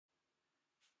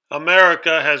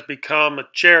America has become a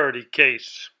charity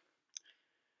case.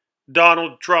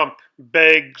 Donald Trump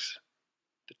begs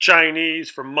the Chinese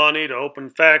for money to open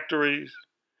factories.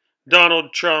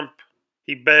 Donald Trump,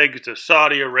 he begs the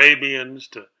Saudi Arabians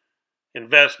to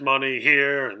invest money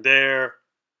here and there.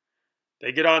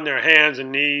 They get on their hands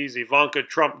and knees. Ivanka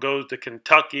Trump goes to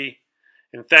Kentucky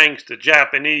and thanks the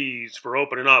Japanese for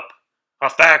opening up a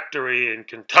factory in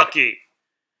Kentucky.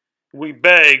 We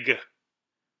beg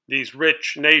these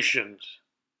rich nations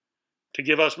to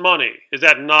give us money. Is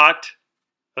that not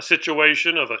a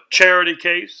situation of a charity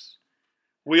case?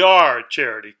 We are a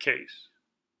charity case.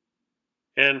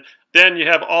 And then you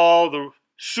have all the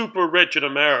super rich in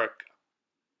America,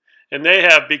 and they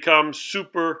have become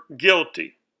super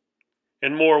guilty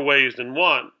in more ways than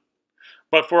one.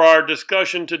 But for our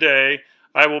discussion today,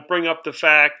 I will bring up the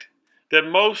fact that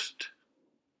most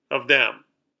of them,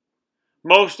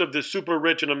 most of the super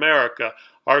rich in America,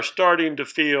 are starting to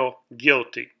feel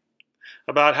guilty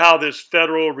about how this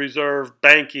Federal Reserve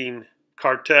banking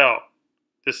cartel,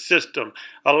 the system,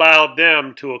 allowed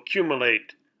them to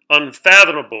accumulate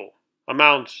unfathomable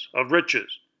amounts of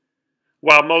riches,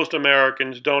 while most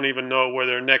Americans don't even know where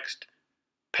their next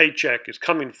paycheck is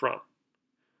coming from,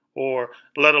 or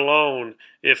let alone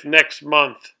if next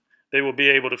month they will be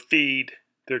able to feed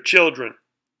their children.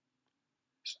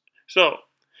 So,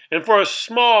 and for a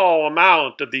small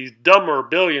amount of these dumber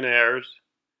billionaires,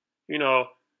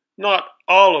 not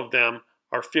all of them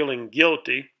are feeling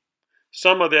guilty.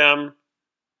 Some of them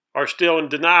are still in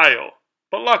denial.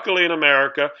 But luckily in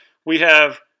America, we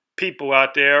have people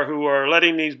out there who are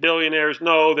letting these billionaires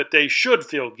know that they should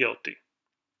feel guilty.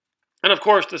 And of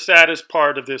course, the saddest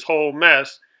part of this whole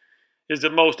mess is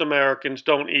that most Americans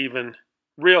don't even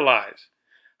realize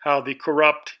how the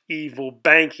corrupt, evil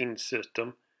banking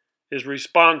system is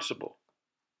responsible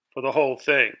for the whole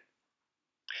thing.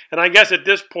 And I guess at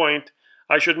this point,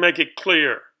 I should make it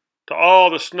clear to all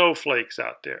the snowflakes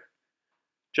out there,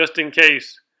 just in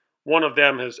case one of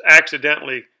them has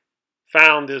accidentally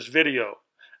found this video.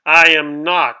 I am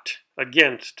not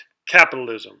against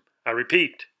capitalism. I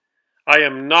repeat, I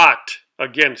am not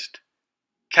against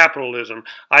capitalism.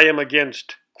 I am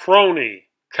against crony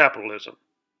capitalism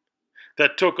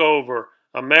that took over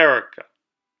America.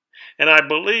 And I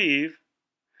believe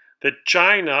that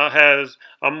China has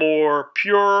a more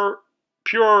pure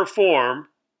form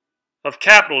of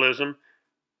capitalism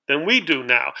than we do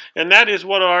now. And that is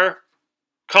what our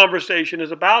conversation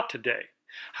is about today.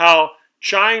 How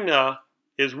China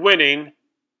is winning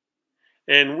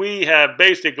and we have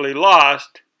basically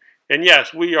lost. And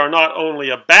yes, we are not only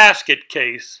a basket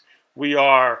case, we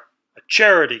are a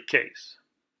charity case.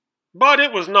 But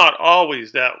it was not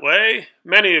always that way.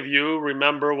 Many of you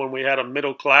remember when we had a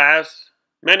middle class.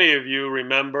 Many of you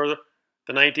remember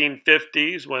the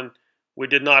 1950s when we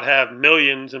did not have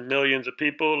millions and millions of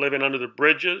people living under the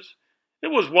bridges. It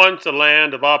was once a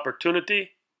land of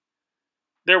opportunity.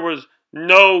 There was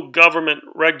no government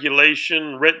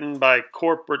regulation written by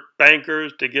corporate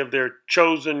bankers to give their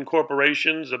chosen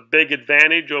corporations a big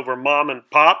advantage over mom and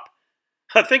pop.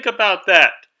 Think about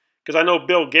that, because I know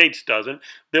Bill Gates doesn't.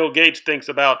 Bill Gates thinks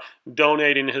about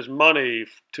donating his money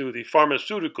to the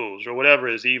pharmaceuticals or whatever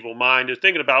his evil mind is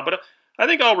thinking about, but I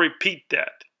think I'll repeat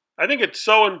that. I think it's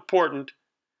so important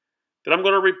that I'm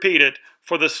going to repeat it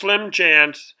for the slim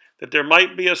chance that there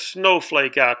might be a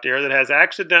snowflake out there that has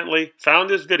accidentally found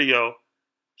this video,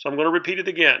 so I'm going to repeat it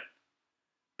again.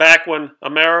 Back when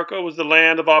America was the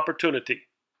land of opportunity,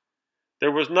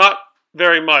 there was not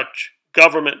very much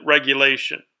government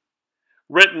regulation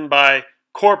written by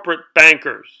corporate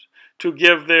bankers to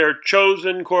give their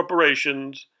chosen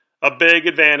corporations a big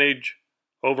advantage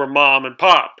over mom and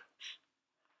pop.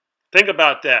 Think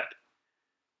about that.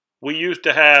 We used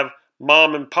to have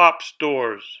mom and pop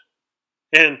stores.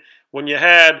 And when you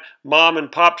had mom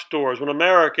and pop stores, when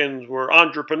Americans were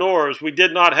entrepreneurs, we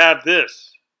did not have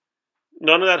this.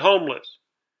 None of that homeless.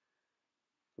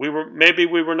 Maybe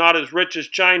we were not as rich as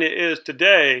China is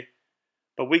today,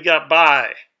 but we got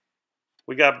by.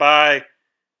 We got by,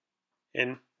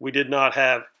 and we did not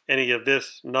have any of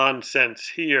this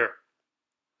nonsense here.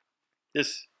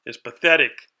 This is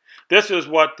pathetic. This is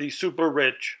what the super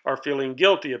rich are feeling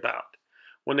guilty about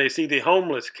when they see the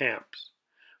homeless camps,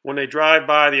 when they drive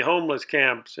by the homeless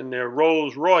camps in their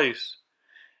Rolls Royce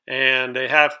and they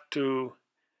have to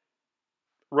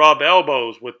rub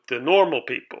elbows with the normal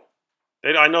people.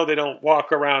 I know they don't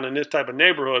walk around in this type of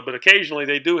neighborhood, but occasionally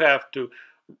they do have to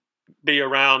be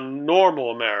around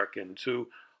normal Americans who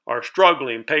are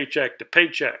struggling paycheck to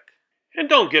paycheck. And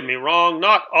don't get me wrong,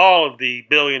 not all of the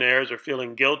billionaires are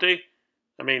feeling guilty.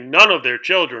 I mean, none of their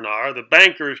children are. The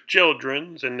bankers'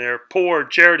 children's and their poor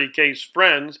charity case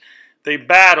friends, they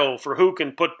battle for who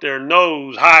can put their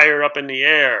nose higher up in the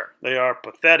air. They are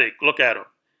pathetic. Look at them.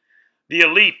 The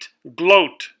elite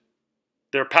gloat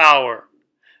their power.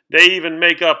 They even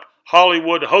make up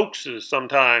Hollywood hoaxes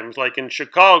sometimes, like in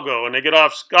Chicago, and they get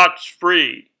off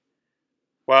scot-free.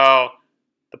 While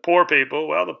the poor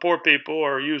people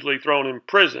are usually thrown in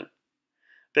prison.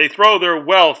 They throw their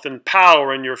wealth and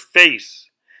power in your face,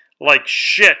 like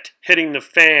shit hitting the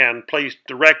fan placed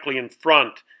directly in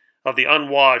front of the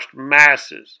unwashed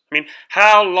masses. I mean,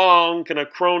 how long can a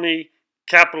crony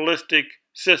capitalistic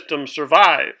system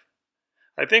survive?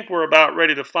 I think we're about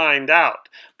ready to find out.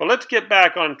 But let's get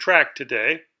back on track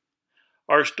today.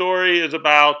 Our story is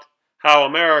about how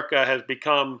America has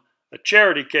become a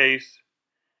charity case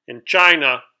and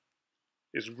China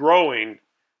is growing.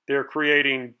 They're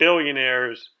creating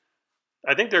billionaires.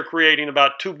 I think they're creating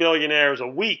about 2 billionaires a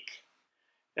week.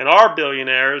 And our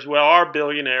billionaires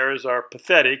are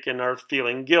pathetic and are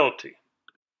feeling guilty.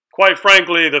 Quite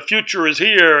frankly, the future is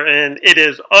here and it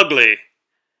is ugly.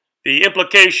 The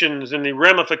implications and the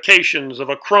ramifications of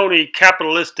a crony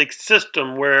capitalistic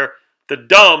system where the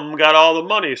dumb got all the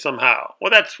money somehow.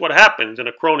 Well, that's what happens in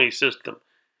a crony system.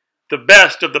 The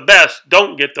best of the best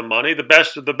don't get the money. The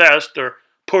best of the best are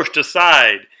pushed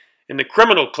aside. And the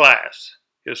criminal class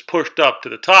is pushed up to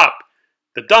the top.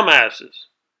 The dumbasses.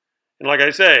 And like I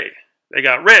say, they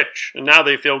got rich and now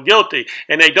they feel guilty.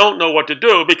 And they don't know what to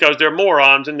do because they're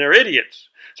morons and they're idiots.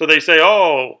 So they say,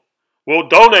 oh, we'll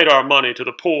donate our money to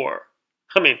the poor.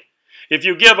 I mean, if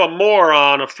you give a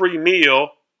moron a free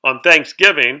meal on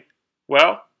Thanksgiving,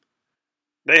 well,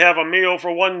 they have a meal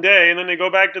for one day and then they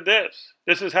go back to this.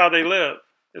 This is how they live.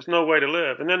 There's no way to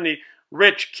live. And then the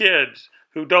rich kids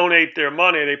who donate their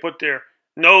money, they put their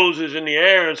noses in the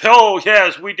air and say, oh,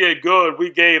 yes, we did good.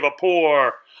 We gave a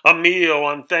poor a meal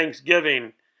on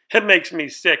Thanksgiving. It makes me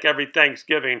sick every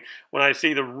Thanksgiving when I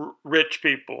see the rich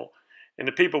people and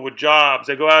the people with jobs.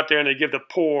 They go out there and they give the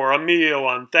poor a meal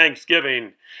on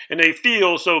Thanksgiving and they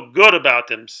feel so good about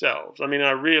themselves. I mean,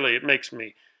 it makes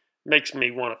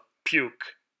me want to puke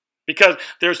because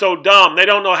they're so dumb. They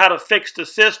don't know how to fix the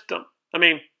system. I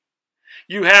mean,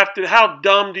 how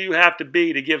dumb do you have to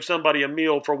be to give somebody a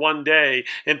meal for one day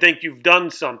and think you've done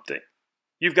something?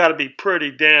 You've got to be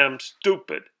pretty damn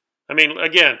stupid. I mean,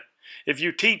 again, if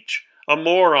you teach a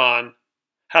moron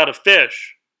how to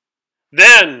fish,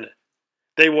 then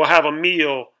they will have a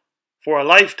meal for a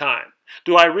lifetime.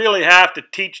 Do I really have to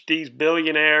teach these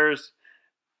billionaires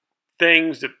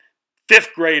things that fifth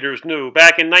graders knew?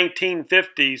 Back in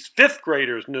 1950s, fifth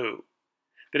graders knew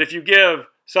that if you give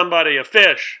somebody a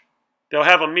fish, they'll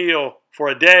have a meal for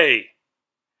a day.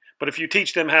 But if you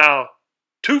teach them how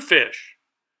to fish,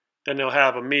 then they'll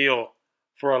have a meal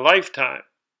for a lifetime.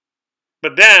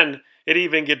 But then it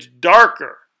even gets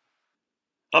darker.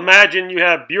 Imagine you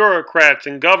have bureaucrats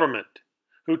in government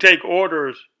who take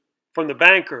orders from the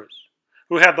bankers,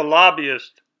 who have the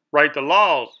lobbyists write the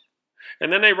laws.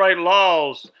 And then they write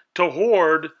laws to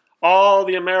hoard all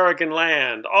the American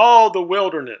land, all the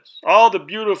wilderness, all the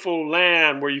beautiful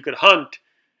land where you could hunt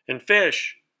and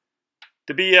fish.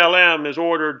 The BLM is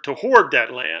ordered to hoard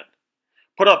that land,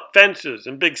 put up fences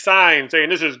and big signs saying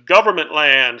this is government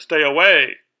land, stay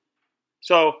away.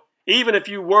 So even if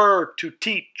you were to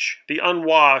teach the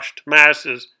unwashed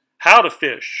masses how to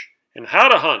fish and how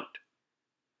to hunt,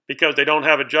 because they don't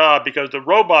have a job, because the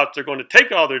robots are going to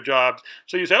take all their jobs.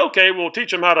 So you say, okay, we'll teach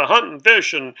them how to hunt and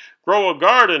fish and grow a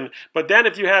garden. But then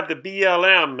if you have the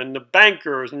BLM and the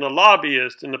bankers and the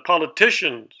lobbyists and the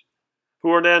politicians who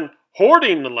are then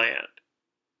hoarding the land,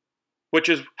 which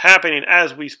is happening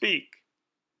as we speak,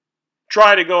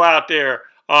 try to go out there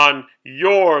on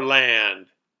your land.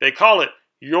 They call it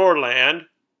your land.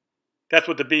 That's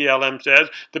what the BLM says.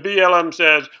 The BLM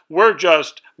says, we're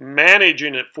just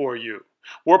managing it for you.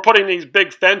 We're putting these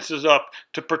big fences up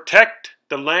to protect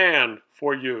the land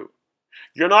for you.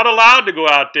 You're not allowed to go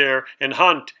out there and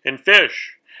hunt and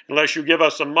fish unless you give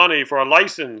us some money for a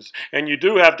license. And you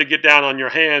do have to get down on your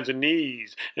hands and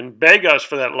knees and beg us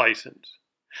for that license.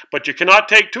 But you cannot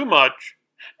take too much.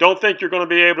 Don't think you're going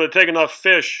to be able to take enough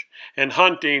fish and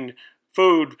hunting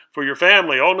food for your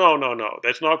family. Oh, no, no, no.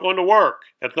 That's not going to work.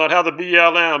 That's not how the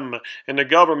BLM and the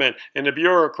government and the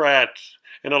bureaucrats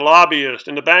and the lobbyists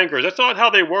and the bankers, that's not how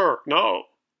they work. No.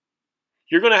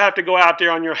 You're going to have to go out there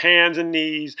on your hands and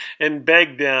knees and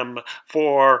beg them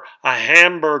for a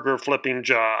hamburger flipping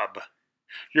job.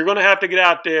 You're going to have to get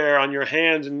out there on your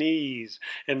hands and knees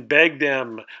and beg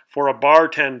them for a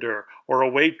bartender or a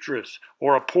waitress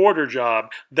or a porter job.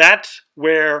 That's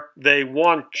where they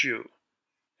want you.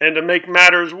 And to make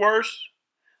matters worse,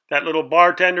 that little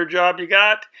bartender job you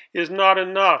got is not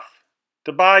enough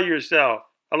to buy yourself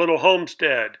a little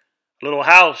homestead, a little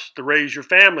house to raise your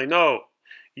family. No,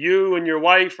 you and your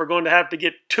wife are going to have to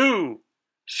get 2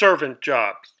 servant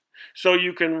jobs so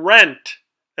you can rent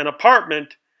an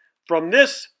apartment from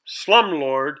this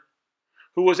slumlord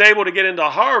who was able to get into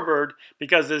Harvard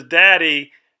because his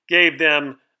daddy gave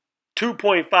them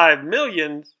 2.5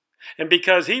 million, and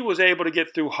because he was able to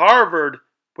get through Harvard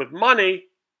with money,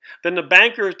 then the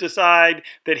bankers decide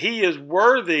that he is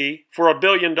worthy for a $1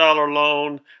 billion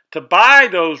loan to buy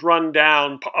those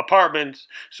rundown apartments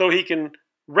so he can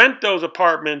rent those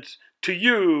apartments to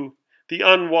you, the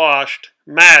unwashed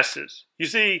masses. You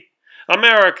see,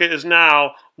 America is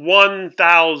now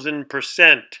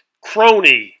 1,000%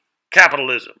 crony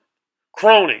capitalism.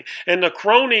 Crony. And the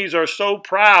cronies are so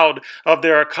proud of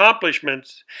their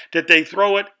accomplishments that they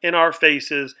throw it in our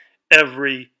faces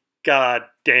every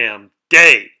goddamn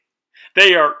day.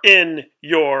 They are in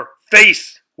your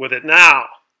face with it now.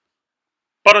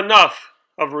 But enough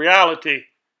of reality.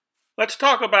 Let's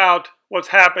talk about what's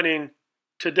happening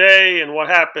today and what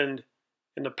happened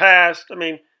in the past. I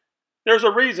mean, there's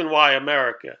a reason why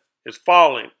America is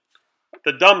falling.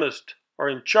 The dumbest are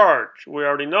in charge. We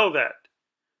already know that.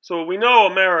 So we know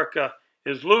America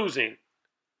is losing.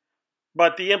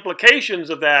 But the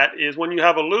implications of that is when you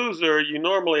have a loser, you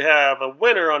normally have a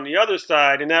winner on the other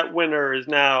side, and that winner is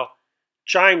now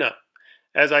China.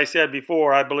 As I said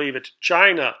before, I believe it's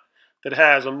China that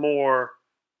has a more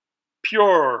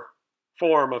pure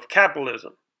form of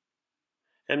capitalism.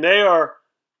 And they are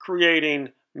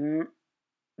creating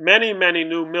many, many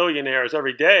new millionaires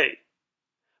every day.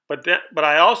 But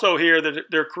I also hear that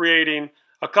they're creating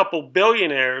a couple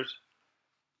billionaires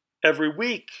every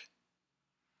week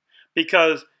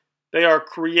because they are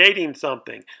creating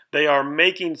something. They are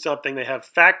making something. They have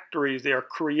factories. They are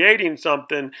creating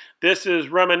something. This is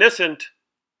reminiscent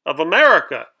of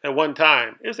America at one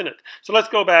time, isn't it? So let's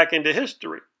go back into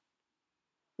history.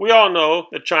 We all know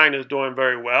that China is doing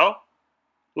very well.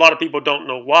 A lot of people don't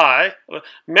know why.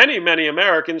 Many, many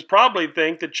Americans probably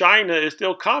think that China is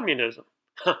still communism.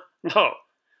 No,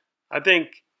 I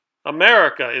think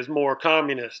America is more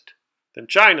communist than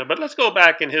China. But let's go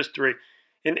back in history.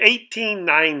 In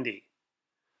 1890,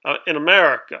 in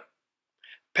America,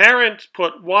 parents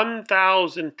put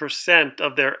 1,000%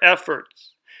 of their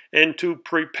efforts into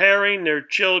preparing their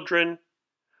children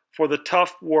for the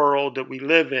tough world that we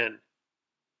live in.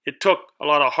 It took a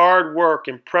lot of hard work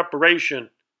and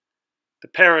preparation. The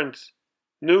parents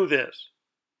knew this.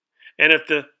 And if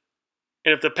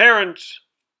the parents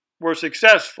were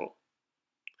successful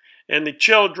and the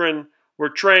children were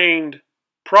trained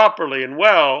properly and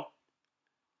well,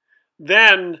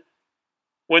 then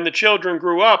when the children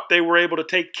grew up, they were able to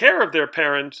take care of their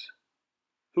parents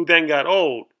who then got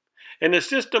old. And the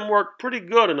system worked pretty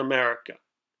good in America.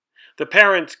 The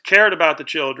parents cared about the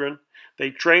children,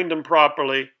 they trained them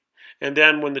properly, and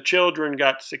then when the children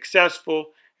got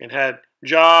successful and had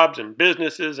jobs and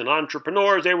businesses and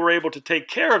entrepreneurs, they were able to take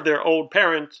care of their old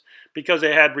parents because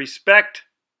they had respect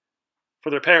for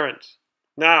their parents.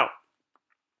 Now,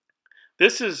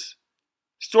 this is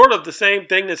sort of the same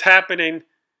thing that's happening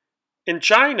in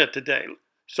China today.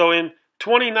 So in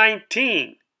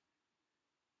 2019,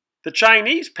 the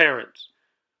Chinese parents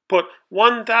put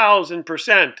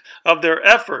 1,000% of their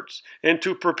efforts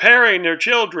into preparing their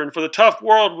children for the tough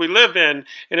world we live in.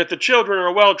 And if the children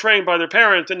are well trained by their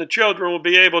parents, then the children will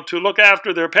be able to look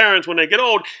after their parents when they get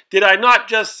old. Did I not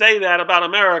just say that about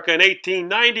America in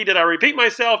 1890? Did I repeat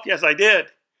myself? Yes, I did.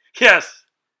 Yes.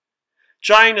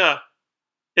 China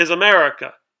is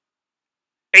America.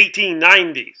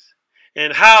 1890s.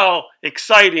 And how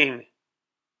exciting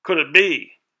could it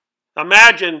be?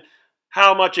 Imagine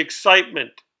how much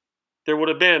excitement there would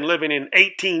have been living in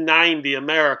 1890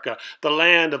 America, the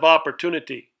land of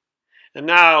opportunity, and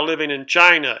now living in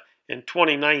China in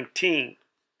 2019.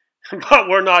 But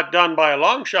we're not done by a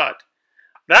long shot.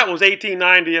 That was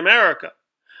 1890 America.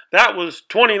 That was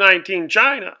 2019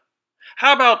 China.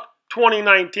 How about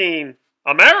 2019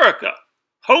 America?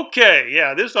 Okay,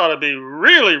 yeah, this ought to be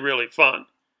really, really fun.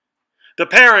 The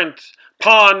parents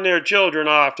pawn their children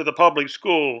off to the public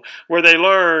school where they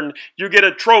learn you get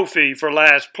a trophy for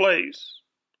last place.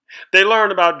 They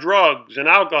learn about drugs and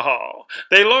alcohol.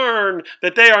 They learn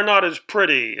that they are not as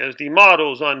pretty as the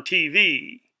models on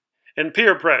TV and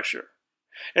peer pressure.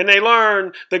 And they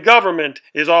learn the government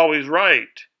is always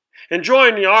right. And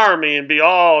join the army and be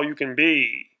all you can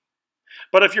be.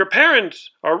 But if your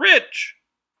parents are rich,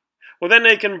 well, then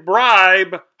they can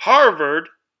bribe Harvard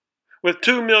with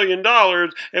 $2 million,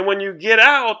 and when you get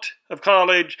out of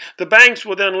college, the banks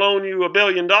will then loan you $1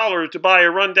 billion to buy a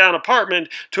rundown apartment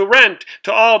to rent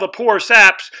to all the poor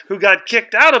saps who got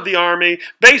kicked out of the Army.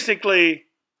 Basically,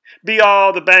 be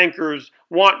all the bankers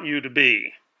want you to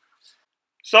be.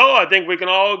 So I think we can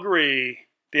all agree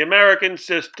the American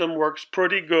system works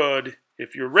pretty good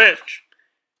if you're rich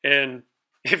and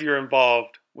if you're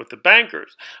involved with the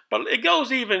bankers. But it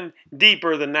goes even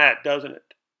deeper than that, doesn't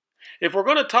it? If we're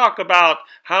going to talk about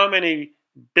how many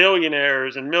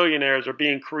billionaires and millionaires are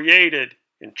being created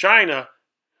in China,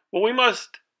 well, we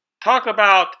must talk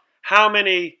about how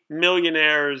many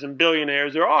millionaires and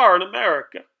billionaires there are in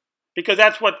America. Because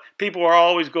that's what people are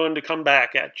always going to come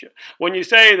back at you. When you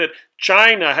say that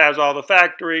China has all the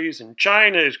factories and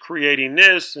China is creating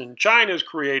this and China is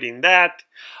creating that,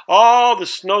 all the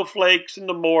snowflakes and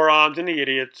the morons and the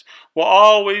idiots will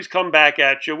always come back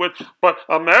at you with, but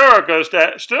America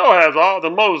still has all the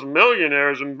most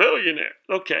millionaires and billionaires.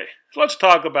 Okay, so let's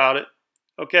talk about it,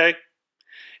 okay?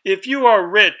 If you are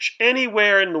rich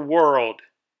anywhere in the world,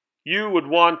 you would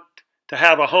want to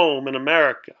have a home in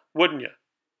America, wouldn't you?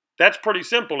 That's pretty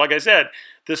simple. Like I said,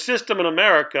 the system in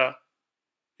America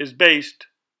is based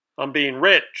on being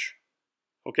rich,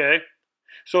 okay?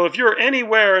 So if you're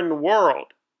anywhere in the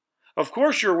world, of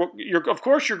course you're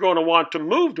going to want to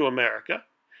move to America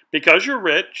because you're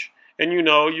rich and you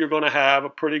know you're going to have a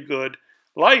pretty good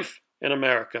life in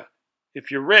America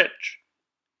if you're rich.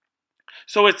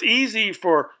 So it's easy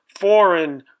for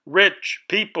foreign rich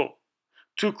people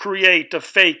to create a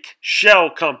fake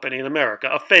shell company in America,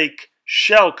 a fake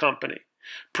shell company,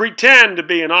 pretend to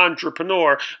be an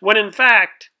entrepreneur when in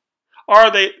fact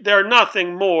they're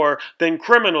nothing more than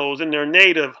criminals in their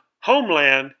native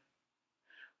homeland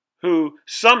who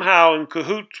somehow in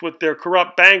cahoots with their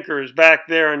corrupt bankers back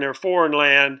there in their foreign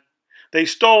land, they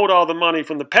stole all the money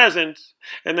from the peasants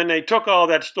and then they took all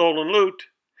that stolen loot,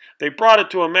 they brought it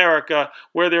to America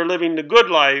where they're living the good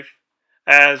life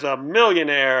as a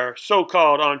millionaire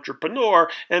so-called entrepreneur,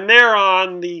 and they're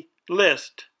on the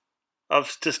list of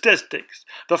statistics.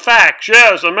 The facts,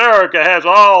 yes, America has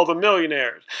all the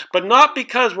millionaires, but not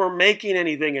because we're making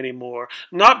anything anymore,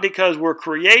 not because we're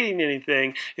creating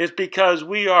anything, it's because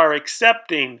we are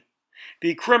accepting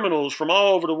the criminals from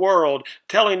all over the world,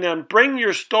 telling them, bring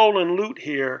your stolen loot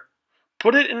here,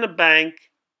 put it in the bank,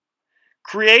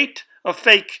 create a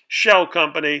fake shell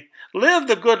company, live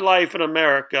the good life in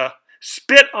America,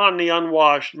 spit on the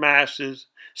unwashed masses,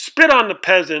 spit on the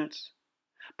peasants,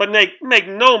 but make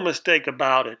no mistake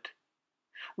about it.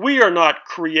 We are not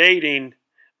creating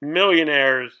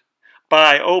millionaires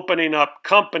by opening up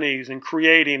companies and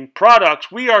creating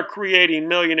products. We are creating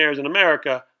millionaires in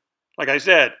America, like I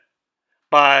said,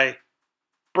 by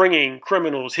bringing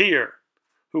criminals here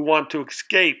who want to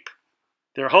escape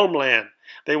their homeland.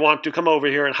 They want to come over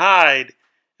here and hide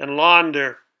and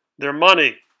launder their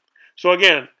money. So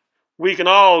again, we can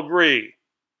all agree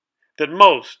that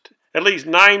most, at least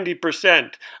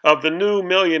 90% of the new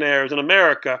millionaires in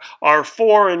America are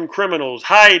foreign criminals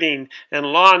hiding and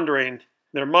laundering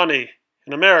their money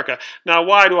in America. Now,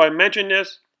 why do I mention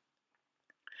this?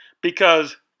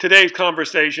 Because today's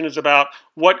conversation is about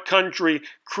what country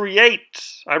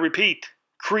creates, I repeat,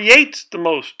 creates the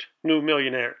most new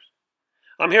millionaires.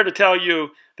 I'm here to tell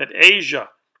you that Asia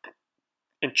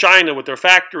and China with their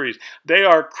factories, they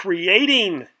are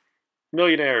creating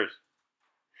millionaires.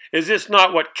 Is this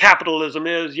not what capitalism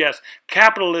is? Yes,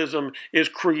 capitalism is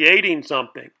creating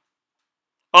something.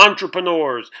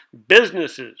 Entrepreneurs,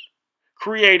 businesses,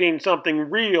 creating something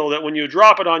real that when you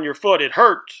drop it on your foot, it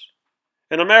hurts.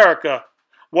 In America,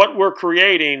 what we're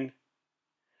creating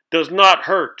does not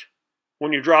hurt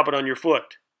when you drop it on your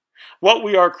foot. What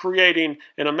we are creating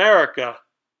in America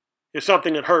is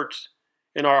something that hurts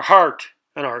in our heart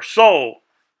and our soul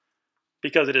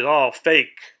because it is all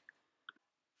fake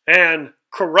and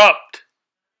corrupt.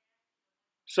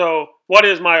 So, what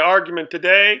is my argument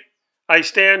today? I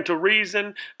stand to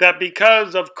reason that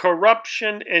because of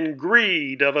corruption and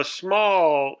greed of a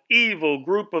small, evil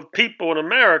group of people in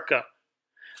America,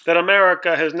 that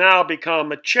America has now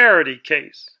become a charity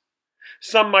case.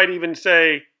 Some might even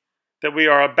say that we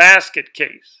are a basket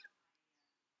case.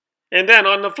 And then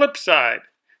on the flip side,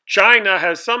 China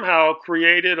has somehow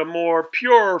created a more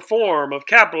pure form of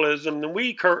capitalism than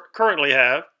we currently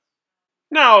have.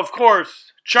 Now, of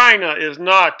course, China is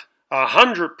not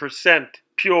 100%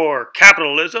 pure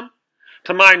capitalism.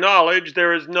 To my knowledge,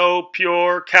 there is no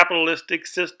pure capitalistic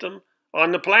system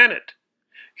on the planet.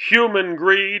 Human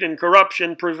greed and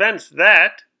corruption prevents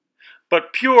that,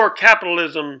 but pure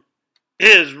capitalism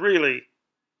is really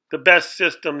the best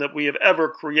system that we have ever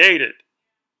created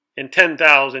in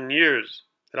 10,000 years.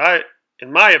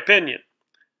 in my opinion.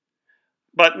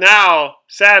 But now,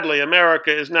 sadly,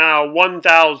 America is now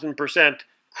 1,000%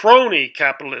 crony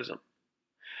capitalism.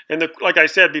 And like I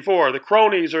said before, the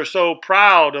cronies are so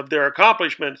proud of their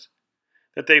accomplishments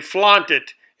that they flaunt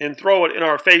it and throw it in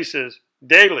our faces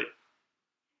daily.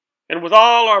 And with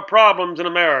all our problems in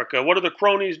America, what do the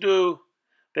cronies do?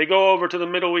 They go over to the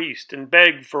Middle East and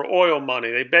beg for oil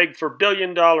money. They beg for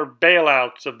billion-dollar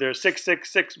bailouts of their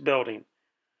 666 building,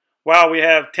 while we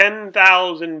have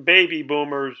 10,000 baby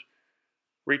boomers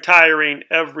retiring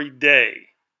every day.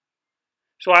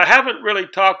 So I haven't really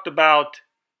talked about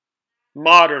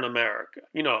modern America,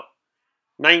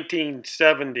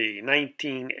 1970,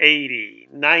 1980,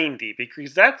 90,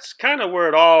 because that's kind of where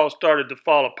it all started to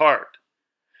fall apart.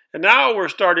 And now we're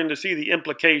starting to see the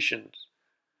implications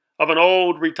of an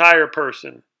old retired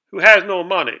person who has no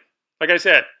money. Like I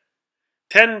said,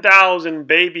 10,000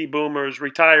 baby boomers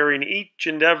retiring each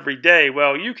and every day.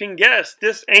 Well, you can guess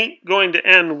this ain't going to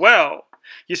end well.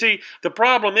 You see, the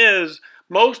problem is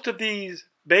most of these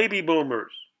baby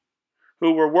boomers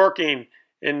who were working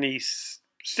in the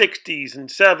 60s and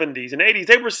 70s and 80s,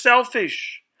 they were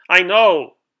selfish. I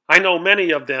know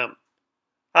many of them.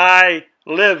 I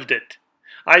lived it.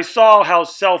 I saw how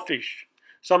selfish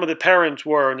some of the parents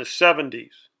were in the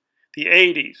 70s, the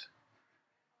 80s.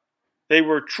 They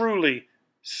were truly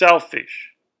selfish.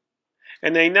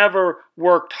 And they never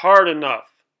worked hard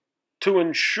enough to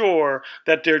ensure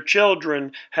that their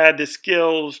children had the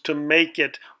skills to make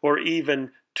it or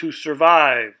even to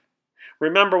survive.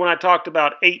 Remember when I talked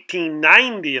about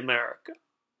 1890 America?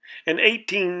 In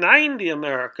 1890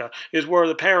 America is where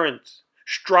the parents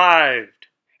strived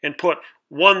and put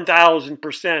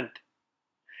 1,000%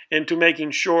 into making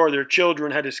sure their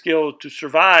children had the skills to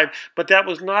survive. But that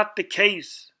was not the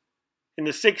case in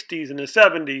the 60s and the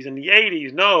 70s and the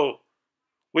 80s. No,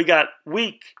 we got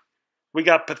weak, we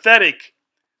got pathetic,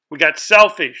 we got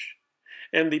selfish.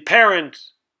 And the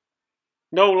parents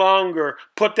no longer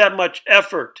put that much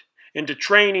effort into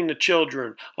training the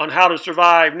children on how to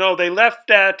survive. No, they left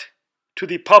that to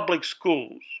the public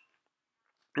schools.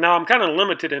 Now, I'm kind of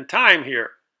limited in time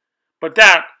here, but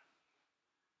that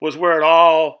was where it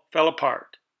all fell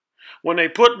apart. When they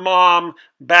put mom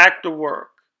back to work,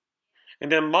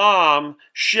 and then mom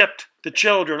shipped the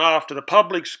children off to the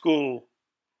public school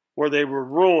where they were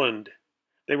ruined.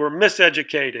 They were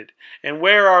miseducated. And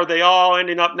where are they all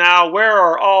ending up now? Where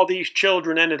are all these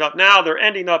children ended up now? They're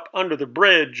ending up under the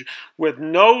bridge with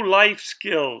no life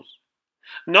skills,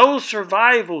 no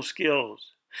survival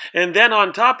skills. And then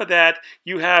on top of that,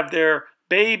 you have their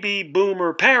baby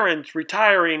boomer parents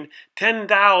retiring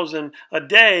 10,000 a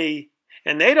day,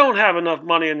 and they don't have enough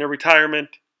money in their retirement.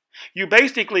 You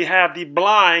basically have the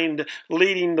blind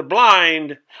leading the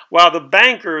blind while the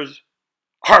bankers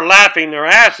are laughing their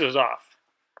asses off.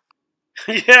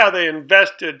 Yeah, they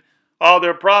invested all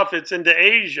their profits into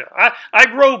Asia. I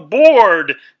grow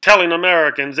bored telling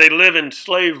Americans they live in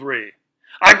slavery.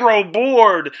 I grow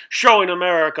bored showing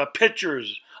America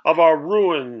pictures of our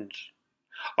ruins,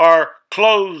 our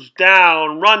closed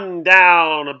down, run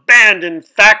down, abandoned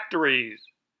factories.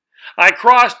 I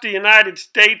crossed the United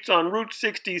States on Route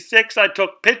 66. I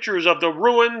took pictures of the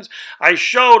ruins. I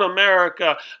showed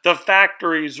America the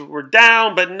factories were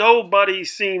down, but nobody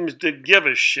seems to give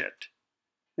a shit.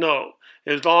 No,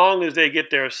 as long as they get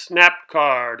their SNAP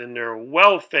card and their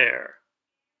welfare,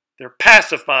 they're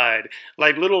pacified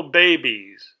like little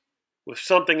babies with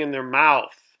something in their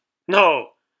mouth. No,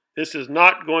 this is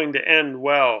not going to end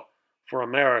well for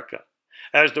America,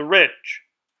 as the rich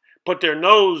put their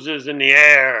noses in the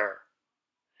air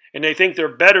and they think they're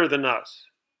better than us.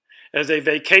 As they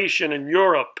vacation in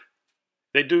Europe,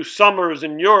 they do summers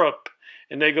in Europe,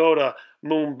 and they go to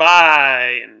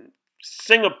Mumbai and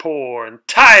Singapore and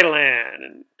Thailand.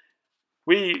 And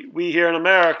we here in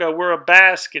America, we're a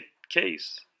basket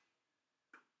case.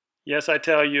 Yes, I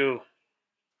tell you,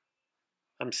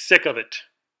 I'm sick of it.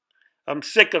 I'm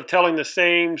sick of telling the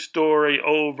same story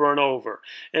over and over.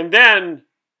 And then,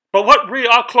 but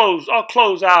I'll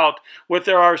close out with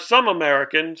there are some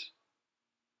Americans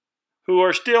who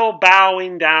are still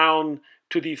bowing down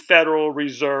to the Federal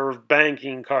Reserve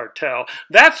banking cartel.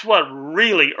 That's what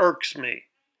really irks me.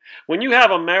 When you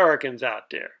have Americans out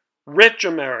there, rich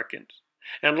Americans,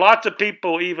 and lots of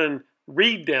people even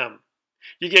read them,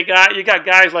 you got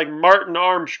guys like Martin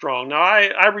Armstrong. Now,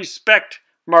 I respect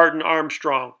Martin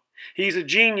Armstrong. He's a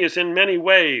genius in many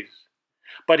ways,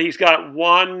 but he's got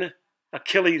one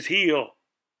Achilles heel.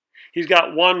 He's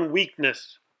got one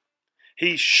weakness.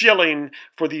 He's shilling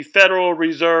for the Federal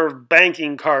Reserve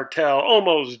banking cartel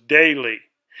almost daily.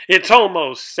 It's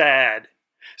almost sad.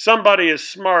 Somebody as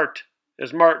smart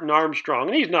as Martin Armstrong,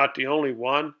 and he's not the only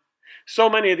one. So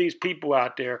many of these people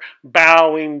out there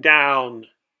bowing down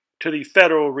to the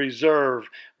Federal Reserve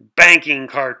banking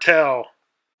cartel.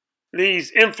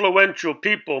 These influential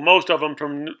people, most of them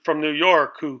from New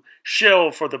York, who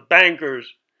shill for the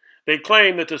bankers, they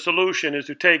claim that the solution is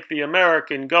to take the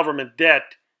American government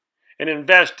debt and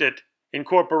invest it in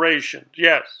corporations.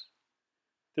 Yes,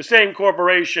 the same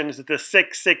corporations that the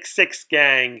 666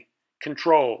 gang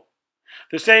control.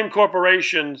 The same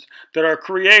corporations that are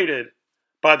created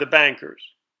by the bankers.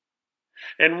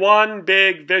 In one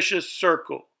big vicious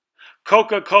circle,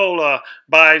 Coca-Cola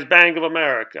buys Bank of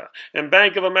America, and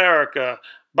Bank of America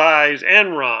buys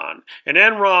Enron, and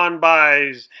Enron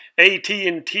buys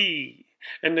AT&T,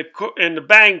 and the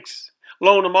banks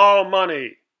loan them all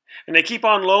money, and they keep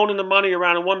on loaning the money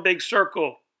around in one big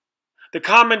circle. The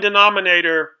common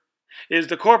denominator is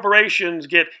the corporations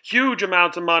get huge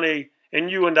amounts of money, and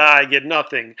you and I get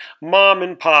nothing. Mom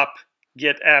and pop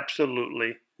get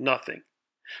absolutely nothing.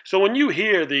 So when you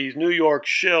hear these New York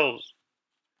shills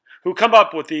who come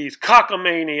up with these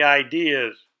cockamamie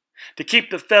ideas to keep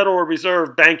the Federal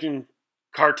Reserve banking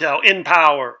cartel in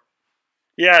power,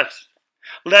 yes,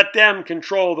 let them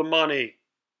control the money.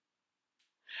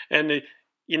 And the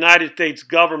United States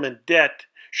government debt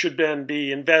should then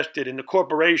be invested in the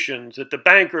corporations that the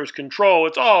bankers control.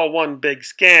 It's all one big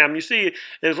scam. You see,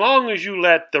 as long as you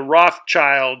let the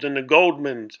Rothschilds and the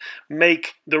Goldmans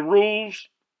make the rules,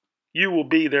 you will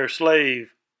be their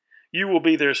slave. You will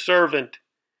be their servant.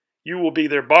 You will be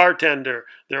their bartender,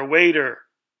 their waiter.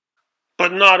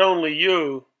 But not only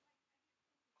you,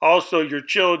 also your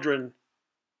children,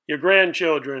 your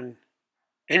grandchildren,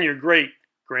 and your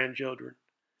great-grandchildren.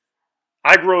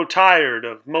 I grow tired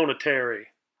of monetary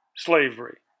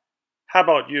slavery. How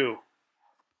about you?